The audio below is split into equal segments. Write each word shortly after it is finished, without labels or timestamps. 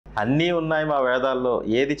అన్నీ ఉన్నాయి మా వేదాల్లో.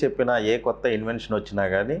 ఏది చెప్పినా, ఏ కొత్త ఇన్వెన్షన్ వచ్చినా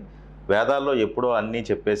గానీ, వేదాల్లో ఎప్పుడో అన్నీ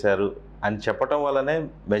చెప్పేశారు అని చెప్పటం వల్లనే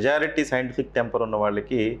మెజారిటీ సైంటిఫిక్ టెంపర్ ఉన్న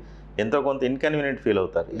వాళ్ళకి ఎంతో కొంత ఇన్‌కన్వీనియంట్ ఫీల్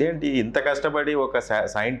అవుతారు. ఇదేంటి ఇంత కష్టపడి ఒక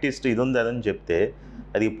సైంటిస్ట్ ఇదుంది అదని చెప్తే,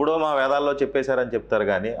 అది ఎప్పుడో మా వేదాల్లో చెప్పేశారని చెప్తారు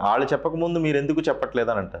గానీ, ఆళ్ళు చెప్పకముందు మీరెందుకు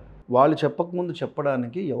చెప్పట్లేదని అంటారు. వాళ్ళు చెప్పకముందు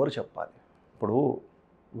చెప్పడానికి ఎవరు చెప్పాలి? ఇప్పుడు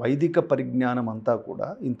వైదిక పరిజ్ఞానం అంతా కూడా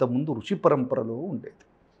ఇంతకుముందు ఋషి పరంపరలో ఉండేది.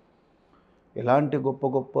 ఎలాంటి గొప్ప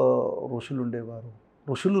గొప్ప ఋషులు ఉండేవారు.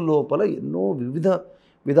 ఋషులు లోపల ఎన్నో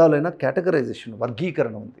విధాలైన కేటగరైజేషన్,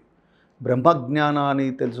 వర్గీకరణ ఉంది. బ్రహ్మజ్ఞానాన్ని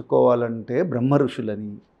తెలుసుకోవాలంటే బ్రహ్మ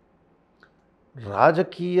ఋషులని,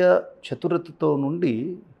 రాజకీయ చతురతతో నుండి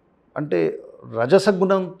అంటే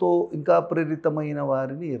రజసగుణంతో ఇంకా ప్రేరితమైన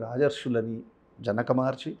వారిని రాజర్షులని జనక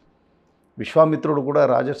మహర్షి, విశ్వామిత్రుడు కూడా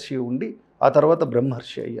రాజర్షి ఉండి ఆ తర్వాత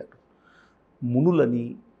బ్రహ్మర్షి అయ్యాడు. మునులని,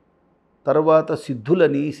 తర్వాత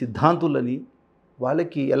సిద్ధులని, సిద్ధాంతులని,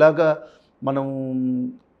 వాళ్ళకి ఎలాగా మనం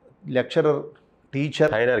లెక్చరర్,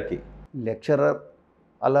 టీచర్, హైరార్కీ. లెక్చరర్,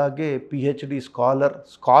 అలాగే పిహెచ్డి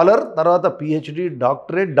స్కాలర్, తర్వాత పిహెచ్డి,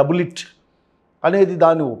 డాక్టరేట్, డబుల్ ఇట్ అనేది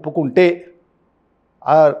దాన్ని ఒప్పుకుంటే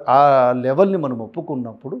ఆ లెవెల్ని మనం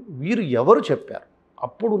ఒప్పుకున్నప్పుడు వీరు ఎవరు చెప్పారు?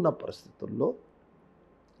 అప్పుడున్న పరిస్థితుల్లో,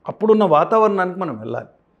 అప్పుడున్న వాతావరణానికి మనం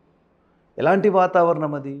వెళ్ళాలి. ఎలాంటి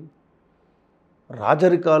వాతావరణం అది?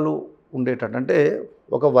 రాజరికాలు ఉండేటట్టు, అంటే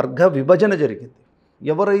ఒక వర్గ విభజన జరిగింది.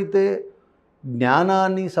 ఎవరైతే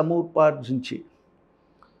జ్ఞానాన్ని సముపార్జించి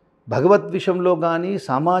భగవద్ విషయంలో కానీ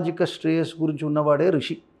సామాజిక శ్రేయస్సు గురించి ఉన్నవాడే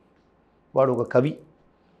ఋషి, వాడు ఒక కవి.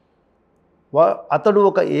 అతడు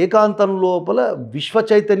ఒక ఏకాంతం లోపల విశ్వ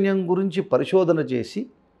చైతన్యం గురించి పరిశోధన చేసి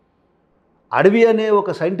అడవి అనే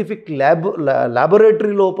ఒక సైంటిఫిక్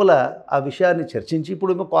ల్యాబొరేటరీ లోపల ఆ విషయాన్ని చర్చించి,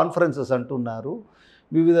 ఇప్పుడు ఏమో కాన్ఫరెన్సెస్ అంటున్నారు,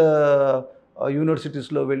 వివిధ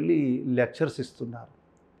యూనివర్సిటీస్లో వెళ్ళి లెక్చర్స్ ఇస్తున్నారు.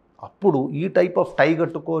 అప్పుడు ఈ టైప్ ఆఫ్ టై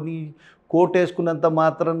కట్టుకొని కోట్ వేసుకున్నంత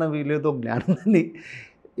మాత్రాన వీళ్ళేదో జ్ఞానాన్ని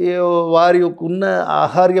వారి యొక్క ఉన్న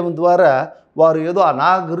ఆహార్యం ద్వారా వారు ఏదో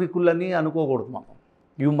అనాగరికులని అనుకోకూడదు. మనం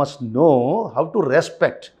you must know how to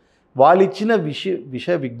respect వాళ్ళు ఇచ్చిన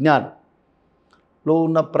విషయ విజ్ఞానంలో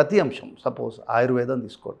ఉన్న ప్రతి అంశం. సపోజ్ ఆయుర్వేదం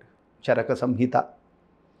తీసుకోండి, చరక సంహిత.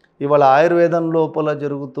 ఇవాళ ఆయుర్వేదం లోపల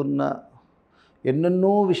జరుగుతున్న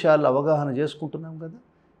ఎన్నెన్నో విషయాలు అవగాహన చేసుకుంటున్నాం కదా.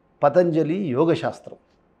 పతంజలి యోగశాస్త్రం,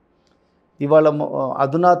 ఇవాళ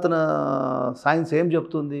అధునాతన సైన్స్ ఏం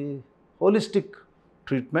చెప్తుంది? హోలిస్టిక్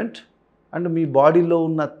ట్రీట్మెంట్ అండ్ మీ బాడీలో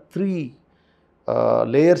ఉన్న 3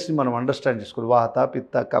 లేయర్స్ని మనం అండర్స్టాండ్ చేసుకోవాలి. వాత,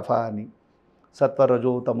 పిత్త, కఫ అని, సత్వ,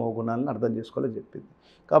 రజో, తమో గుణాలను అర్థం చేసుకోవాలని చెప్పింది.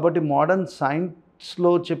 కాబట్టి మోడర్న్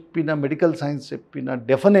సైన్స్లో చెప్పిన, మెడికల్ సైన్స్ చెప్పిన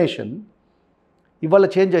డెఫినేషన్ ఇవాళ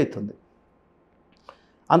చేంజ్ అవుతుంది.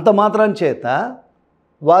 అంత మాత్రం చేత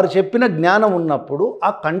వారు చెప్పిన జ్ఞానం ఉన్నప్పుడు, ఆ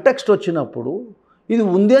కంటెక్స్ట్ వచ్చినప్పుడు ఇది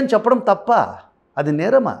ఉంది అని చెప్పడం తప్ప, అది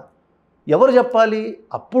నేరమా? ఎవరు చెప్పాలి?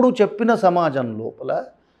 అప్పుడు చెప్పిన సమాజం లోపల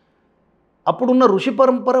అప్పుడున్న ఋషి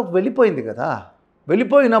పరంపర వెళ్ళిపోయింది కదా.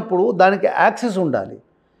 వెళ్ళిపోయినప్పుడు దానికి యాక్సెస్ ఉండాలి.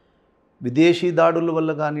 విదేశీ దాడుల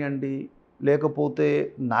వల్ల కానివ్వండి, లేకపోతే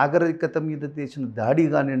నాగరికత మీద చేసిన దాడి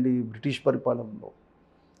కానివ్వండి, బ్రిటిష్ పరిపాలనలో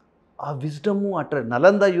ఆ విజ్డము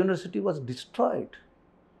నలంద యూనివర్సిటీ వాజ్ డిస్ట్రాయిడ్.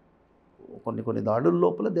 కొన్ని దాడుల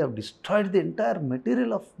లోపల they have destroyed the entire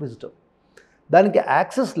material of wisdom. దానికి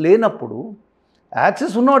యాక్సెస్ లేనప్పుడు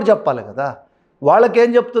యాక్సెస్ ఉన్నవాడు చెప్పాలి కదా. వాళ్ళకేం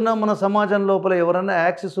చెప్తున్నాం మన సమాజం లోపల? ఎవరైనా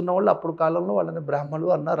యాక్సెస్ ఉన్నవాళ్ళు అప్పుడు కాలంలో వాళ్ళని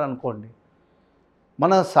బ్రాహ్మణులు అన్నారు అనుకోండి.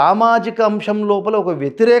 మన సామాజిక అంశం లోపల ఒక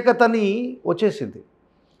వ్యతిరేకతని వచ్చేసింది.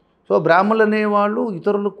 సో బ్రాహ్మణులు అనేవాళ్ళు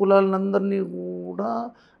ఇతరుల కులాలందరినీ కూడా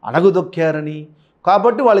అణగదొక్కారని,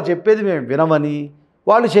 కాబట్టి వాళ్ళు చెప్పేది మేము వినమని,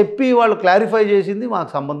 వాళ్ళు చెప్పి వాళ్ళు క్లారిఫై చేసింది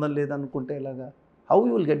మాకు సంబంధం లేదనుకుంటే ఎలాగా? How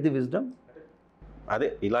you will get the wisdom? అదే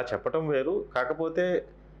ఇలా చెప్పటం వేరు. కాకపోతే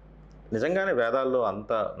నిజంగానే వేదాల్లో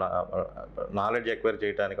అంత నాలెడ్జ్ ఎక్వైర్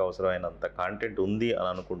చేయడానికి అవసరమైనంత కాంటెంట్ ఉంది అని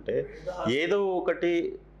అనుకుంటే, ఏదో ఒకటి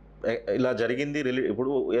ఇలా జరిగింది,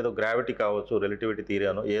 ఇప్పుడు ఏదో గ్రావిటీ కావచ్చు, రిలేటివిటీ థియరీ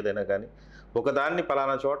అనో ఏదైనా కానీ, ఒకదాన్ని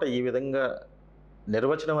పలానా చోట ఈ విధంగా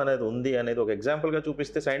నిర్వచనం అనేది ఉంది అనేది ఒక ఎగ్జాంపుల్గా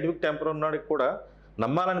చూపిస్తే సైంటిఫిక్ టెంపర్ ఉన్నాడికి కూడా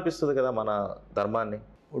నమ్మాలనిపిస్తుంది కదా మన ధర్మాన్ని.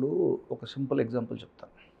 ఇప్పుడు ఒక సింపుల్ ఎగ్జాంపుల్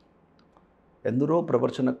చెప్తాను. ఎందరో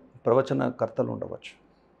ప్రవచనకర్తలు ఉండవచ్చు,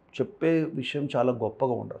 చెప్పే విషయం చాలా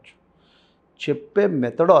గొప్పగా ఉండవచ్చు, చెప్పే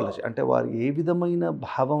మెథడాలజీ అంటే వారు ఏ విధమైన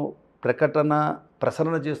భావం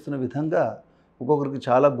ప్రసరణ చేస్తున్న విధంగా ఒక్కొక్కరికి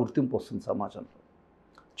చాలా గుర్తింపు వస్తుంది సమాజంలో.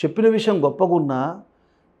 చెప్పిన విషయం గొప్పగా ఉన్నా,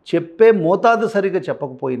 చెప్పే మోతాదు సరిగా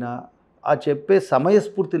చెప్పకపోయినా, ఆ చెప్పే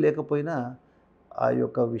సమయస్ఫూర్తి లేకపోయినా ఆ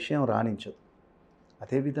యొక్క విషయం రాణించదు.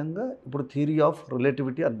 అదేవిధంగా ఇప్పుడు థియరీ ఆఫ్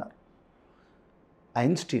రిలేటివిటీ అన్నారు.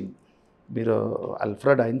 ఐన్స్టీన్, మీరు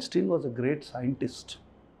Einstein was a great scientist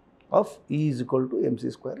of E =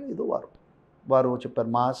 mc² ఏదో వారు. వారు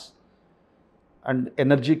చెప్పారు mass and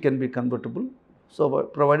energy can be convertible, so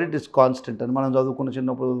provided is constant అని మనం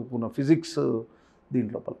చిన్నప్పుడు చదువుకున్న ఫిజిక్స్.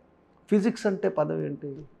 దీంట్లోపల ఫిజిక్స్ అంటే పదం ఏంటి?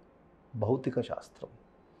 భౌతిక శాస్త్రం.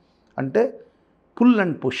 అంటే pull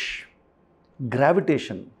and push,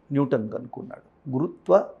 gravitation Newton కనుక్కున్నాడు.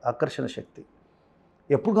 గురుత్వ ఆకర్షణ శక్తి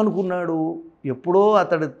ఎప్పుడు కనుక్కున్నాడు? ఎప్పుడో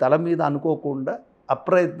అతడి తల మీద అనుకోకుండా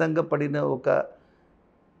అప్రయత్నంగా పడిన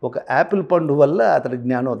ఒక యాపిల్ పండు వల్ల అతడి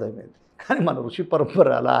జ్ఞానోదయం అయింది. కానీ మన ఋషి పరంపర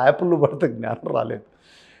అలా యాపిల్ పడితే జ్ఞానం రాలేదు.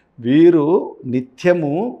 వీరు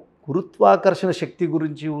నిత్యము గురుత్వాకర్షణ శక్తి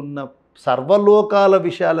గురించి ఉన్న సర్వలోకాల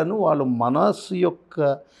విషయాలను వాళ్ళు మనస్సు యొక్క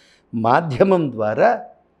మాధ్యమం ద్వారా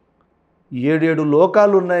 7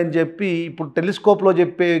 లోకాలు ఉన్నాయని చెప్పి ఇప్పుడు టెలిస్కోప్లో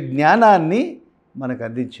చెప్పే జ్ఞానాన్ని మనకు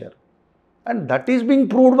అందించారు. And that is being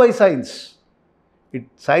proved by science.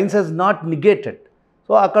 Science Hess not నిగేటెడ్.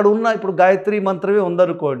 So అక్కడ ఉన్న ఇప్పుడు గాయత్రి మంత్రమే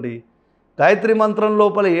ఉందనుకోండి, గాయత్రి మంత్రం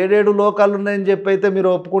లోపల 7 లోకాలు ఉన్నాయని చెప్పి అయితే మీరు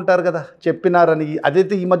ఒప్పుకుంటారు కదా, చెప్పినారని.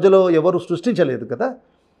 అదైతే ఈ మధ్యలో ఎవరు సృష్టించలేదు కదా.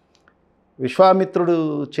 విశ్వామిత్రుడు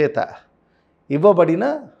చేత ఇవ్వబడిన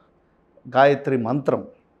గాయత్రి మంత్రం,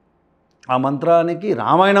 ఆ మంత్రానికి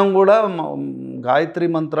రామాయణం కూడా గాయత్రి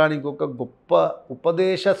మంత్రానికి ఒక గొప్ప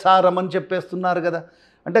ఉపదేశ సారం అని చెప్పేస్తున్నారు కదా.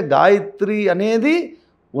 అంటే గాయత్రి అనేది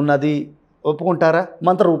ఉన్నది, ఒప్పుకుంటారా?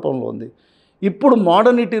 మంత్ర రూపంలో ఉంది. ఇప్పుడు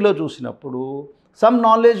మోడర్నిటీలో చూసినప్పుడు some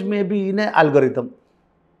knowledge may be in a algorithm.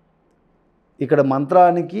 ఇక్కడ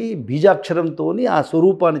మంత్రానికి బీజాక్షరంతో ఆ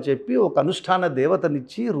స్వరూపాన్ని చెప్పి ఒక అనుష్ఠాన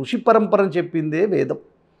దేవతనిచ్చి ఋషి పరంపరని చెప్పిందే వేదం.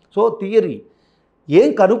 సో థియరీ ఏం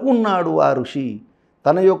కనుక్కున్నాడు ఆ ఋషి?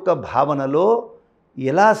 తన యొక్క భావనలో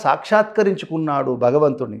ఎలా సాక్షాత్కరించుకున్నాడు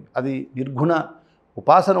భగవంతుని? అది నిర్గుణ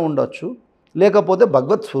ఉపాసన ఉండొచ్చు, లేకపోతే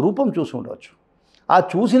భగవత్ స్వరూపం చూసి ఉండవచ్చు. ఆ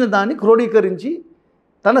చూసిన దాన్ని క్రోడీకరించి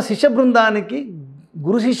తన శిష్య బృందానికి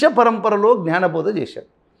గురు శిష్య పరంపరలో జ్ఞానబోధ చేశాడు.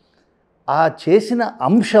 ఆ చేసిన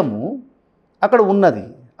అంశము అక్కడ ఉన్నది.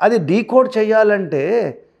 అది డీకోడ్ చేయాలంటే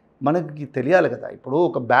మనకి తెలియాలి కదా. ఇప్పుడు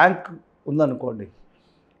ఒక బ్యాంక్ ఉందనుకోండి,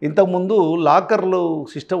 ఇంతకుముందు లాకర్లు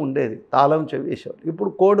సిస్టమ్ ఉండేది, తాళం వేసేవాళ్ళు. ఇప్పుడు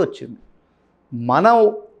కోడ్ వచ్చింది.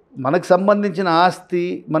 మనకు సంబంధించిన ఆస్తి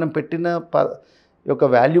మనం పెట్టిన యొక్క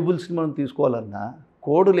వాల్యుబుల్స్ని మనం తీసుకోవాలన్నా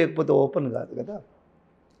కోడ్ లేకపోతే ఓపెన్ కాదు కదా.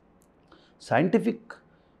 సైంటిఫిక్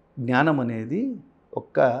జ్ఞానం అనేది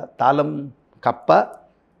ఒక్క తాళం కప్ప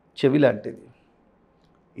చెవి లాంటిది.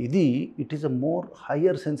 ఇది it is a more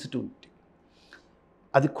higher sensitivity.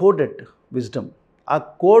 అది కోడెడ్ విజ్డమ్. ఆ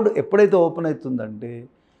కోడ్ ఎప్పుడైతే ఓపెన్ అవుతుందంటే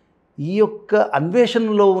ఈ యొక్క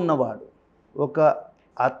అన్వేషణలో ఉన్నవాడు ఒక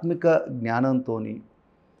ఆత్మిక జ్ఞానంతో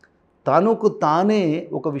తనకు తానే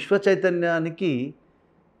ఒక విశ్వ చైతన్యానికి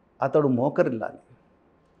అతడు మోకరిల్లాలి.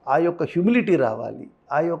 ఆ యొక్క హ్యూమిలిటీ రావాలి.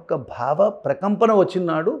 ఆ యొక్క భావ ప్రకంపన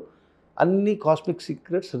వచ్చినాడు అన్ని కాస్మిక్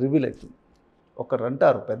సీక్రెట్స్ రివీల్ అవుతుంది. ఒకరు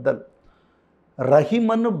అంటారు పెద్దలు,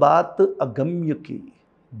 రహిమన్ బాత్ అగమ్యకి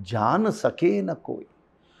జాన్ సకే న కోయ్,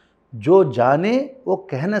 జో జానే ఓ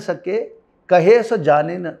కహన సకే కహేస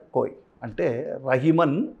జానే న కోయ్. అంటే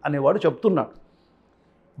రహిమన్ అనేవాడు చెప్తున్నాడు,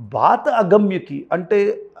 బాత్ అగమ్యకి అంటే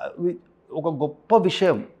ఒక గొప్ప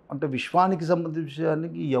విషయం, అంటే విశ్వానికి సంబంధించిన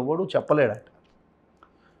విషయానికి ఎవడు చెప్పలేడట.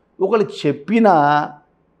 ఒకళ్ళు చెప్పినా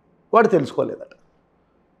వాడు తెలుసుకోలేదట.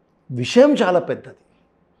 విషయం చాలా పెద్దది.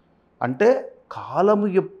 అంటే కాలము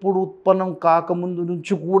ఎప్పుడు ఉత్పన్నం కాకముందు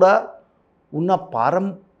నుంచి కూడా ఉన్న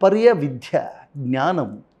పారంపర్య విద్య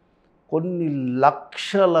జ్ఞానం కొన్ని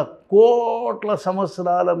లక్షల కోట్ల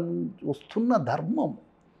సంవత్సరాల వస్తున్న ధర్మం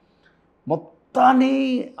మొత్తాన్ని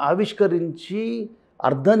ఆవిష్కరించి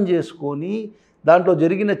అర్థం చేసుకొని దాంట్లో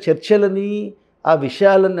జరిగిన చర్చలని ఆ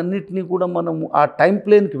విషయాలన్నింటినీ కూడా మనము ఆ టైం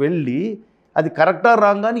ప్లేన్కి వెళ్ళి అది కరెక్టా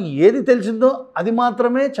రాంగ్ అని ఏది తెలిసిందో అది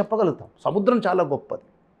మాత్రమే చెప్పగలుగుతాం. సముద్రం చాలా గొప్పది,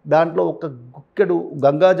 దాంట్లో ఒక గుక్కెడు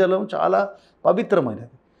గంగాజలం చాలా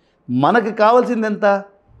పవిత్రమైనది. మనకి కావాల్సింది ఎంత?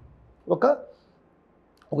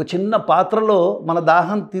 ఒక చిన్న పాత్రలో మన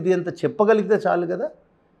దాహం తీరేంత చెప్పగలిగితే చాలు కదా.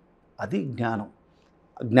 అది జ్ఞానం.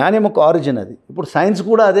 జ్ఞానం ఒక ఆరిజిన్ అది. ఇప్పుడు సైన్స్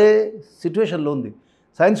కూడా అదే సిచ్యువేషన్లో ఉంది.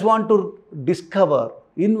 Science want to discover,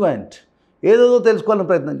 invent, ఏదేదో తెలుసుకోవాలని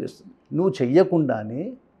ప్రయత్నం చేస్తుంది. నువ్వు చెయ్యకుండానే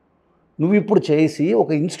నువ్వు ఇప్పుడు చేసి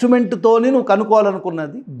ఒక ఇన్స్ట్రుమెంట్తోనే నువ్వు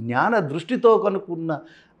కనుక్కోవాలనుకున్నది, జ్ఞాన దృష్టితో కనుక్కున్న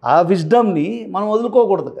ఆ విజ్డమ్ని మనం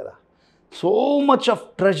వదులుకోకూడదు కదా. So much of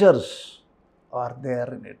treasures are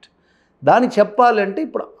there in it. దాన్ని చెప్పాలంటే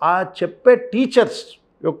ఇప్పుడు ఆ చెప్పే టీచర్స్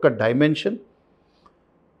యొక్క డైమెన్షన్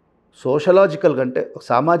సోషలాజికల్గా, అంటే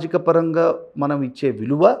సామాజిక పరంగా మనం ఇచ్చే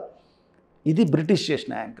విలువ, ఇది బ్రిటిష్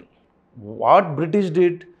చేసిన యాంగిల్. వాట్ బ్రిటిష్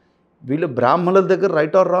డిడ్, వీళ్ళు బ్రాహ్మణుల దగ్గర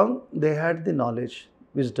right are wrong they had the knowledge,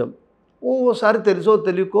 wisdom. ఓసారి తెలుసో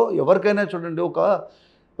తెలియకో ఎవరికైనా చూడండి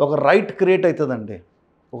ఒక రైట్ క్రియేట్ అవుతుందండి.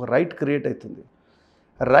 ఒక రైట్ క్రియేట్ అవుతుంది.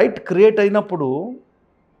 రైట్ క్రియేట్ అయినప్పుడు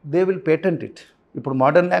దే విల్ పేటెంట్ ఇట్. ఇప్పుడు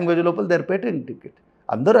మోడర్న్ లాంగ్వేజ్ లోపల దే ఆర్ పేటెంటింగ్ ఇట్.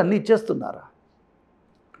 అందరూ అన్నీ ఇచ్చేస్తున్నారా?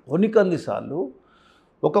 కొన్నిసార్లు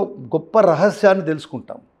ఒక గొప్ప రహస్యాన్ని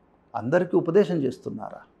తెలుసుకుంటాం, అందరికీ ఉపదేశం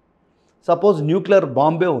చేస్తున్నారా? సపోజ్ న్యూక్లియర్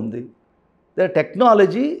బాంబే ఉంది, the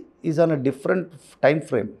technology is on a different time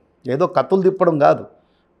frame. ఏదో కత్తులు తిప్పడం కాదు.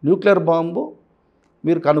 న్యూక్లియర్ బాంబు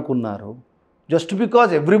మీరు కనుక్కున్నారు, just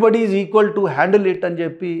because everybody is equal to handle it అని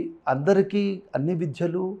చెప్పి అందరికీ అన్ని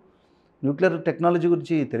విద్యలు న్యూక్లియర్ టెక్నాలజీ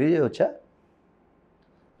గురించి తెలియజేయవచ్చా?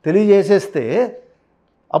 తెలియజేసేస్తే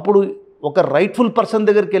అప్పుడు ఒక రైట్ఫుల్ పర్సన్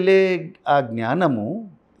దగ్గరికి వెళ్ళే ఆ జ్ఞానము,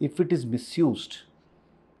 if it is misused,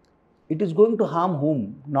 it is going to harm whom?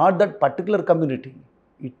 Not that particular community,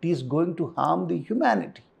 it is going to harm the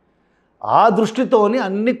humanity. ఆ దృష్టితోని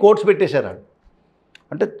అన్ని కోట్స్ పెట్టేశారు.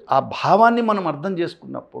 అంటే ఆ భావాన్ని మనం అర్థం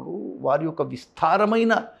చేసుకున్నప్పుడు, వారి యొక్క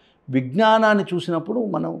విస్తారమైన విజ్ఞానాన్ని చూసినప్పుడు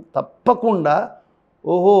మనం తప్పకుండా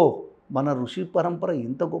ఓహో మన ఋషి పరంపర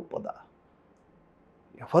ఇంత గొప్పదా,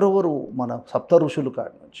 ఎవరెవరు మన సప్త ఋషులు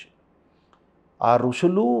కాడి నుంచి ఆ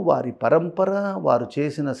ఋషులు, వారి పరంపర, వారు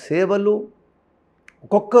చేసిన సేవలు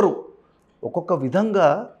ఒక్కొక్కరు ఒక్కొక్క విధంగా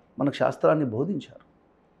మనకు శాస్త్రాన్ని బోధించారు.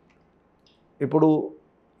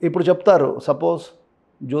 ఇప్పుడు చెప్తారు, సపోజ్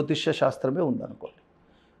జ్యోతిష్య శాస్త్రమే ఉందనుకోండి,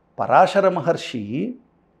 పరాశర మహర్షి,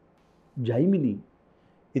 జైమిని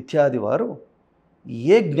ఇత్యాది వారు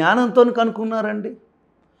ఏ జ్ఞానంతో కనుక్కున్నారండి?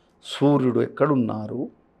 సూర్యుడు ఎక్కడున్నారు,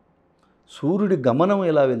 సూర్యుడి గమనం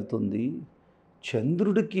ఎలా వెళ్తుంది,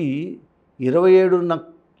 చంద్రుడికి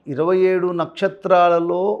 27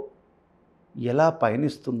 నక్షత్రాలలో ఎలా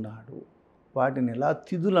పయనిస్తున్నాడు, వాటిని ఎలా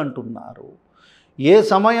తిథులు అంటున్నారు, ఏ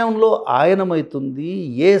సమయంలో ఆయనమవుతుంది,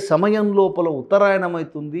 ఏ సమయం లోపల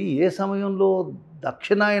ఉత్తరాయణమవుతుంది, ఏ సమయంలో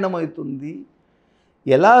దక్షిణాయనమవుతుంది,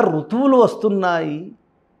 ఎలా ఋతువులు వస్తున్నాయి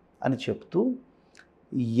అని చెప్తూ,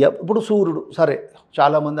 ఇప్పుడు సూర్యుడు, సరే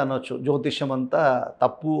చాలామంది అనవచ్చు జ్యోతిష్యం అంతా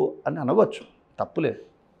తప్పు అని అనవచ్చు, తప్పులేదు.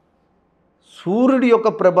 సూర్యుడి యొక్క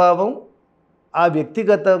ప్రభావం ఆ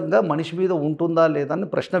వ్యక్తిగతంగా మనిషి మీద ఉంటుందా లేదా అని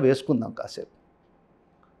ప్రశ్న వేసుకుందాం కాసేపు.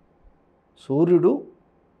 సూర్యుడు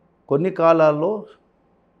కొన్ని కాలాల్లో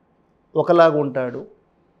ఒకలాగా ఉంటాడు,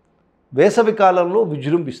 వేసవి కాలంలో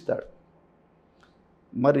విజృంభిస్తాడు.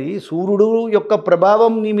 మరి సూర్యుడు యొక్క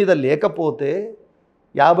ప్రభావం నీ మీద లేకపోతే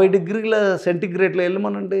 50 డిగ్రీల సెంటిగ్రేడ్లో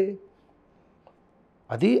వెళ్ళమనండి,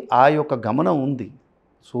 అది ఆ యొక్క గమనం ఉంది.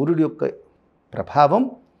 సూర్యుడి యొక్క ప్రభావం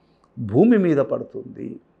భూమి మీద పడుతుంది.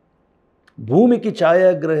 భూమికి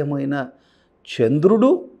ఛాయాగ్రహమైన చంద్రుడు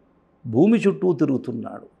భూమి చుట్టూ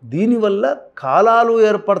తిరుగుతున్నాడు, దీనివల్ల కాలాలు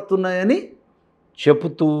ఏర్పడుతున్నాయని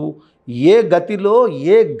చెబుతూ ఏ గతిలో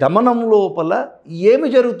ఏ గమనం లోపల ఏమి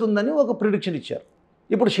జరుగుతుందని ఒక ప్రిడిక్షన్ ఇచ్చారు.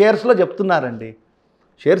 ఇప్పుడు షేర్స్లో చెప్తున్నారండి,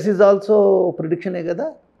 షేర్స్ ఈజ్ ఆల్సో ప్రిడిక్షనే కదా.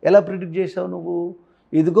 ఎలా ప్రిడిక్ట్ చేసావు నువ్వు?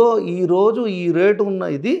 ఇదిగో ఈరోజు ఈ రేటు ఉన్న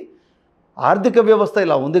ఇది, ఆర్థిక వ్యవస్థ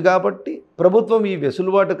ఇలా ఉంది కాబట్టి, ప్రభుత్వం ఈ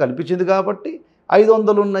వెసులుబాటు కల్పించింది కాబట్టి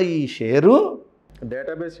 500 ఉన్న ఈ షేరు,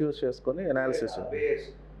 డేటాబేస్ యూజ్ చేసుకొని అనాలిసిస్.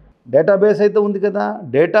 డేటాబేస్ అయితే ఉంది కదా,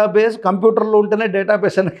 డేటాబేస్ కంప్యూటర్లో ఉంటేనే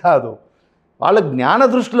డేటాబేస్ అని కాదు, వాళ్ళ జ్ఞాన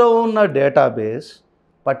దృష్టిలో ఉన్న డేటాబేస్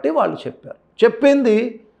పట్టి వాళ్ళు చెప్పారు. చెప్పింది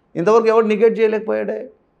ఇంతవరకు ఎవరు negate చేయలేకపోయాడే.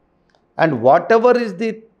 And what ever is the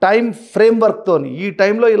time ఫ్రేమ్వర్క్తో ఈ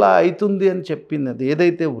టైంలో ఇలా అవుతుంది అని చెప్పింది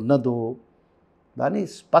ఏదైతే ఉన్నదో దాన్ని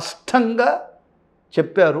స్పష్టంగా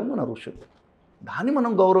చెప్పారు మన ఋషులు. దాన్ని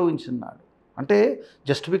మనం గౌరవించున్నాడు. అంటే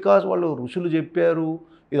జస్ట్ బికాజ్ వాళ్ళు ఋషులు చెప్పారు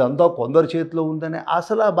ఇదంతా కొందరి చేతిలో ఉందని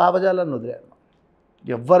అసలు ఆ భావజాలాన్ని వదిలేరు.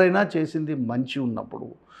 ఎవరైనా చేసింది మంచి ఉన్నప్పుడు,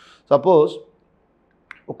 సపోజ్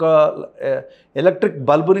ఒక ఎలక్ట్రిక్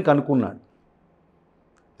బల్బుని కనుక్కున్నాడు,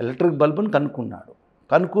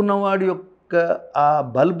 కనుక్కున్నవాడి యొక్క ఆ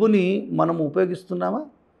బల్బుని మనం ఉపయోగిస్తున్నామా?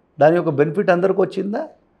 దాని యొక్క బెనిఫిట్ అందరికి వచ్చిందా?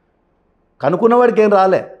 కనుక్కున్నవాడికి ఏం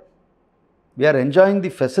రాలే. We are enjoying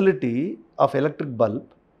the facility of electric bulb,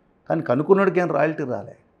 కానీ కనుక్కున్నవాడికి ఏం రాయల్టీ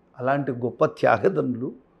రాలే. అలాంటి గొప్ప త్యాగదనులు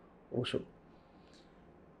ఋషులు.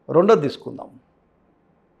 రెండోది తీసుకుందాం,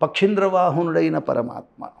 పక్షీంద్రవాహనుడైన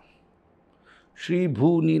పరమాత్మ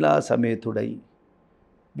శ్రీభూనీలా సమేతుడై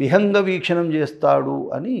విహంగ వీక్షణం చేస్తాడు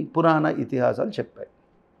అని పురాణ ఇతిహాసాలు చెప్పాయి,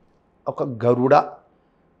 ఒక గరుడ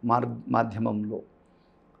మాధ్యమంలో.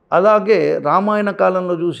 అలాగే రామాయణ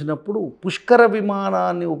కాలంలో చూసినప్పుడు పుష్కర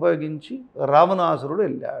విమానాన్ని ఉపయోగించి రావణాసురుడు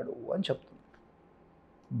వెళ్ళాడు అని చెప్తుంది.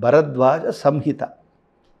 భరద్వాజ సంహిత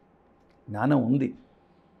జ్ఞానం ఉంది,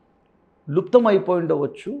 లుప్తమైపోయి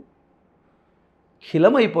ఉండవచ్చు,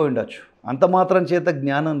 ఖిలమైపోయి ఉండొచ్చు, అంత మాత్రం చేత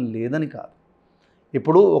జ్ఞానం లేదని కాదు.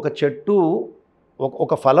 ఇప్పుడు ఒక చెట్టు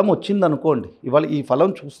ఒక ఫలం వచ్చిందనుకోండి, ఇవాళ ఈ ఫలం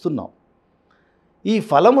చూస్తున్నాం, ఈ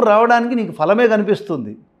ఫలం రావడానికి నీకు ఫలమే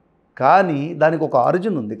కనిపిస్తుంది, కానీ దానికి ఒక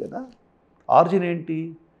ఆరిజిన్ ఉంది కదా. ఆరిజిన్ ఏంటి?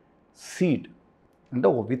 సీడ్, అంటే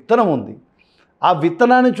ఒక విత్తనం ఉంది. ఆ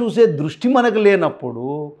విత్తనాన్ని చూసే దృష్టి మనకు లేనప్పుడు,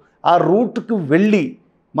 ఆ రూట్కి వెళ్ళి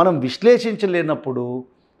మనం విశ్లేషించలేనప్పుడు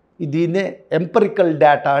దీన్నే ఎంపరికల్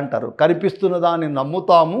డేటా అంటారు. కనిపిస్తున్న దాన్ని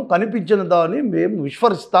నమ్ముతాము, కనిపించిన దాన్ని మేము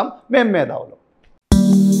విశ్వసిస్తాం, మేము మేధావులం.